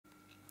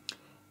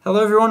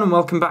Hello everyone and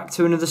welcome back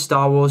to another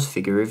Star Wars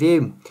figure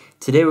review.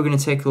 Today we're going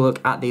to take a look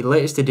at the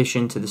latest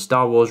addition to the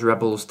Star Wars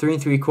Rebels 3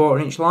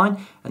 3/4 inch line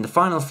and the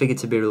final figure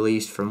to be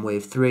released from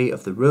Wave 3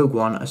 of the Rogue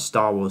One A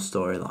Star Wars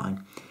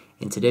storyline.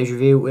 In today's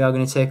review we are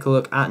going to take a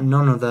look at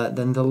none other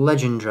than the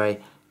legendary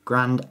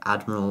Grand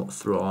Admiral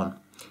Thrawn.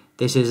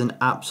 This is an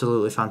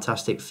absolutely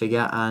fantastic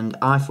figure and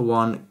I for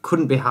one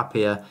couldn't be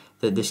happier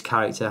that this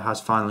character has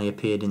finally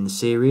appeared in the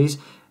series.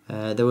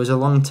 There was a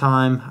long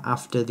time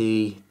after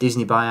the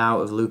Disney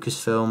buyout of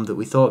Lucasfilm that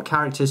we thought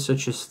characters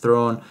such as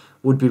Thrawn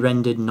would be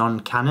rendered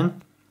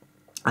non-canon,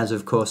 as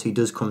of course he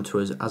does come to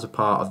us as a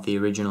part of the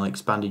original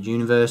expanded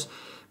universe,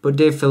 but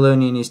Dave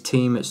Filoni and his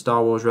team at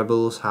Star Wars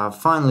Rebels have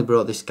finally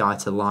brought this guy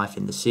to life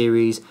in the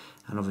series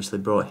and obviously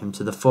brought him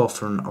to the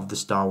forefront of the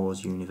Star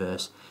Wars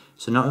universe.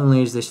 So not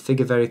only is this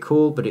figure very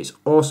cool, but it's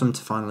awesome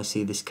to finally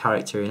see this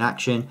character in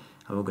action,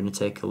 and we're going to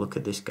take a look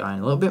at this guy in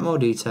a little bit more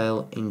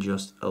detail in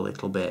just a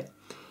little bit.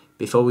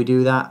 Before we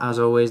do that, as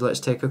always,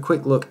 let's take a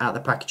quick look at the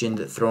packaging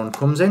that Thrawn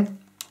comes in.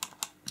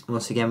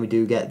 Once again, we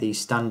do get the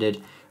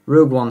standard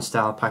Rogue One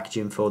style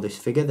packaging for this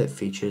figure that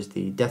features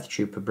the Death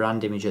Trooper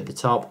brand image at the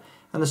top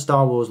and the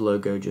Star Wars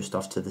logo just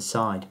off to the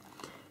side.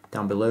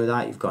 Down below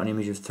that, you've got an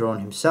image of Thrawn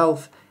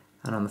himself,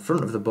 and on the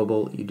front of the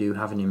bubble, you do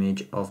have an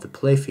image of the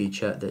play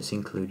feature that's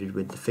included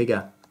with the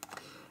figure.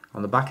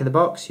 On the back of the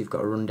box, you've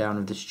got a rundown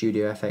of the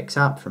Studio FX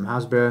app from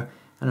Hasbro,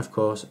 and of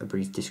course, a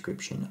brief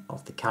description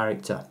of the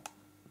character.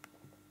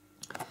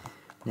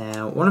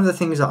 Now, one of the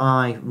things that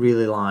I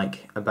really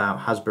like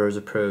about Hasbro's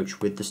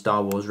approach with the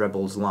Star Wars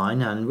Rebels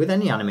line, and with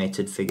any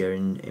animated figure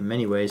in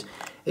many ways,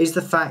 is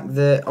the fact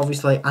that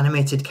obviously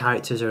animated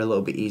characters are a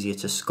little bit easier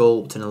to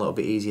sculpt and a little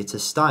bit easier to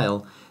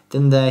style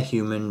than their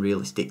human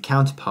realistic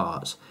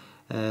counterparts.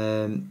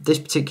 This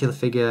particular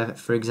figure,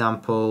 for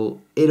example,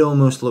 it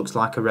almost looks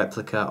like a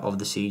replica of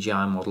the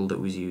CGI model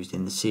that was used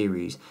in the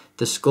series.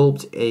 The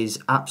sculpt is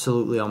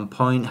absolutely on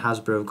point.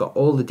 Hasbro have got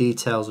all the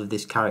details of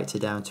this character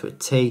down to a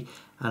T,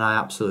 and I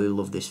absolutely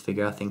love this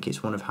figure. I think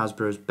it's one of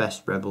Hasbro's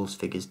best Rebels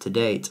figures to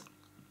date.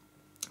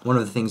 One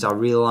of the things I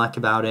really like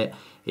about it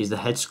is the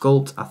head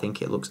sculpt. I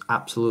think it looks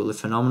absolutely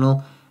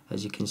phenomenal.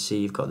 As you can see,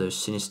 you've got those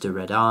sinister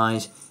red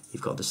eyes,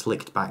 you've got the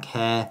slicked back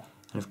hair,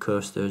 and of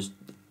course those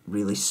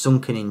really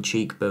sunken in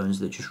cheekbones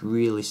that just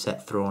really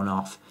set Thrawn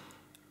off.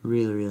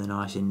 Really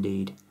nice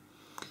indeed.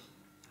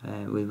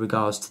 With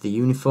regards to the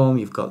uniform,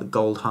 you've got the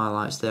gold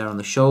highlights there on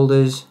the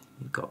shoulders,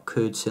 you've got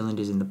curved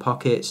cylinders in the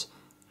pockets,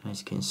 and as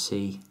you can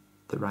see,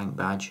 the rank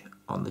badge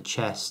on the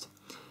chest.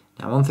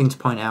 Now, one thing to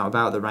point out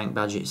about the rank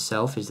badge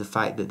itself is the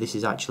fact that this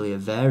is actually a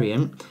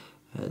variant.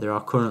 There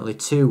are currently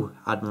two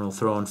Admiral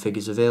Thrawn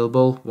figures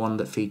available, one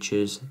that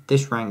features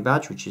this rank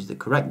badge, which is the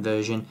correct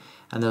version,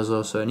 and there's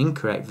also an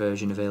incorrect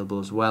version available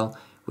as well,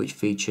 which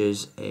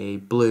features a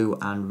blue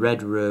and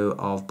red row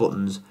of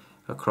buttons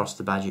across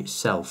the badge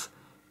itself.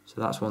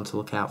 So that's one to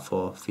look out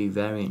for you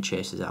variant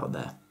chasers out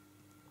there.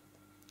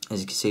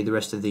 As you can see, the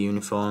rest of the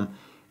uniform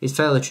is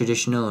fairly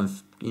traditional and,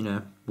 you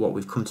know, what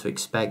we've come to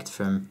expect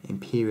from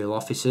Imperial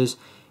officers.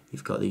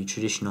 You've got the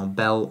traditional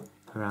belt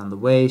around the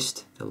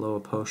waist, the lower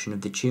portion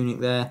of the tunic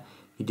there.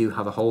 You do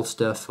have a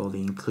holster for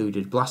the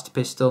included blaster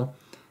pistol.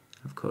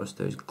 Of course,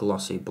 those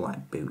glossy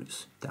black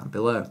boots down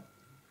below.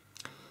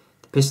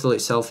 The pistol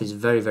itself is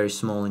very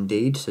small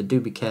indeed, so do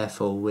be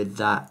careful with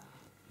that.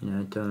 You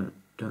know, don't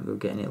go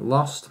getting it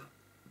lost.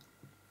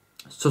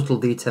 Subtle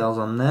details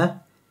on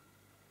there,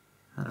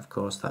 and of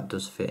course that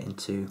does fit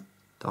into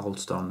the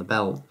holster on the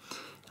belt.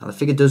 Now the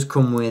figure does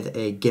come with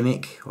a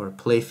gimmick or a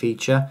play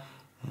feature,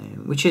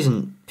 which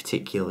isn't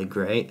particularly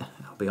great,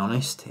 I'll be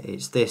honest.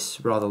 It's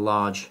this rather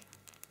large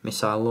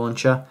missile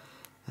launcher.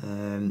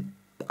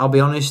 I'll be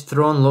honest,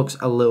 Thrawn looks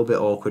a little bit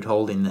awkward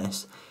holding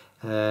this.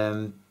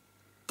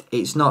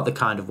 It's not the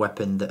kind of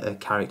weapon that a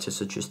character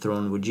such as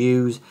Thrawn would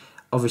use.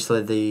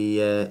 Obviously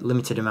the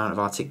limited amount of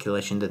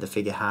articulation that the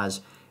figure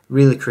has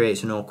really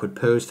creates an awkward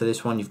pose for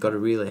this one. You've got to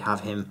really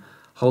have him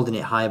holding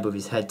it high above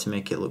his head to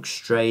make it look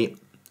straight.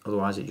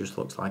 Otherwise it just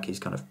looks like he's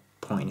kind of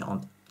pointing it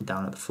on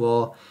down at the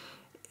floor.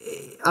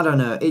 I don't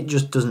know, it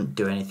just doesn't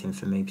do anything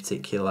for me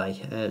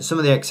particularly. Some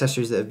of the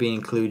accessories that have been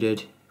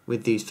included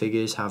with these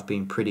figures have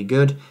been pretty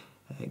good.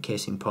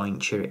 Case in point,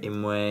 Chirrut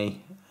Imwe,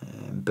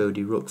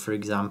 Bodhi Rook for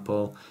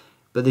example,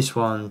 but this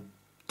one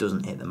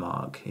doesn't hit the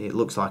mark. It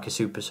looks like a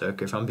Super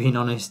Soaker if I'm being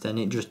honest, and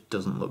it just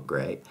doesn't look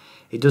great.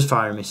 It does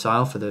fire a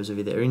missile for those of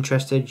you that are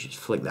interested. Just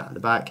flick that at the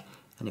back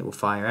and it will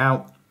fire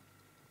out.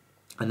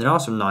 And there are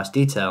some nice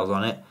details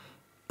on it,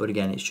 but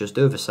again it's just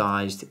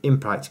oversized,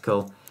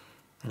 impractical,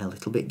 and a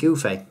little bit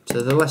goofy.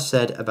 So the less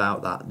said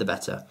about that, the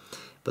better.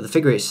 But the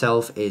figure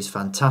itself is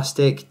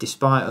fantastic.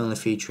 Despite only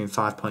featuring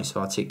 5 points of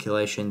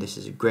articulation, this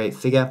is a great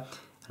figure.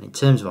 And in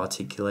terms of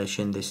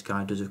articulation, this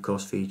guy does of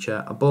course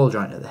feature a ball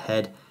joint at the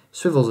head,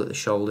 swivels at the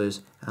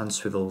shoulders, and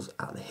swivels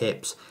at the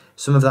hips.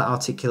 Some of that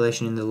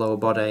articulation in the lower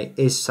body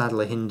is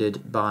sadly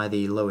hindered by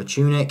the lower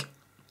tunic,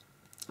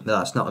 but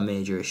that's not a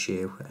major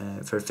issue.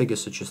 For a figure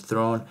such as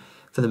Thrawn,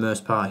 for the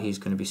most part he's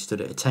going to be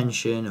stood at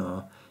attention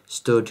or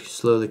stood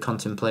slowly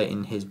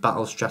contemplating his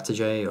battle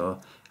strategy or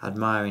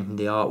admiring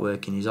the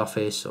artwork in his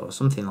office or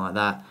something like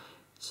that.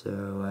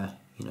 So,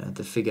 you know,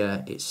 the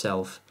figure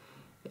itself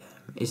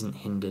isn't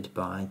hindered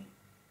by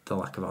the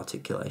lack of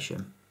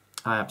articulation.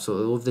 I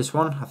absolutely love this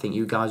one. I think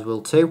you guys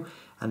will too.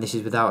 And this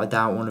is without a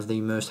doubt one of the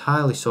most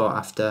highly sought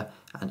after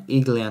and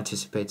eagerly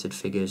anticipated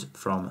figures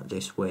from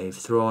this wave.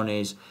 Thrawn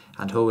is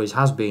and always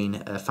has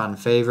been a fan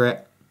favourite,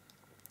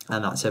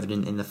 and that's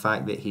evident in the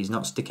fact that he's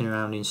not sticking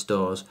around in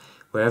stores.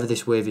 Wherever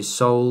this wave is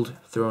sold,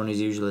 Thrawn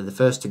is usually the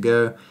first to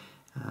go.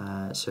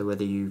 So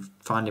whether you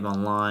find him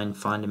online,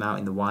 find him out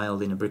in the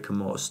wild in a brick and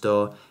mortar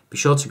store, be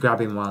sure to grab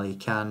him while you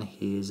can.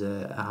 He is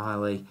a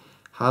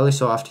highly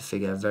sought after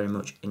figure, very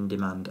much in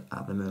demand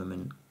at the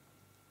moment.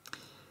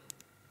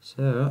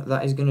 So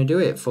that is going to do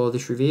it for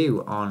this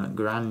review on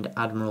Grand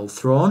Admiral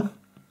Thrawn.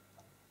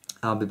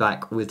 I'll be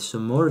back with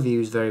some more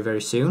reviews very,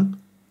 very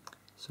soon.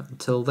 So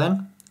until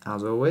then,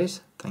 as always,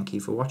 thank you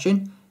for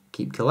watching,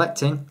 keep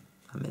collecting,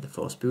 and may the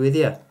Force be with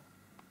you.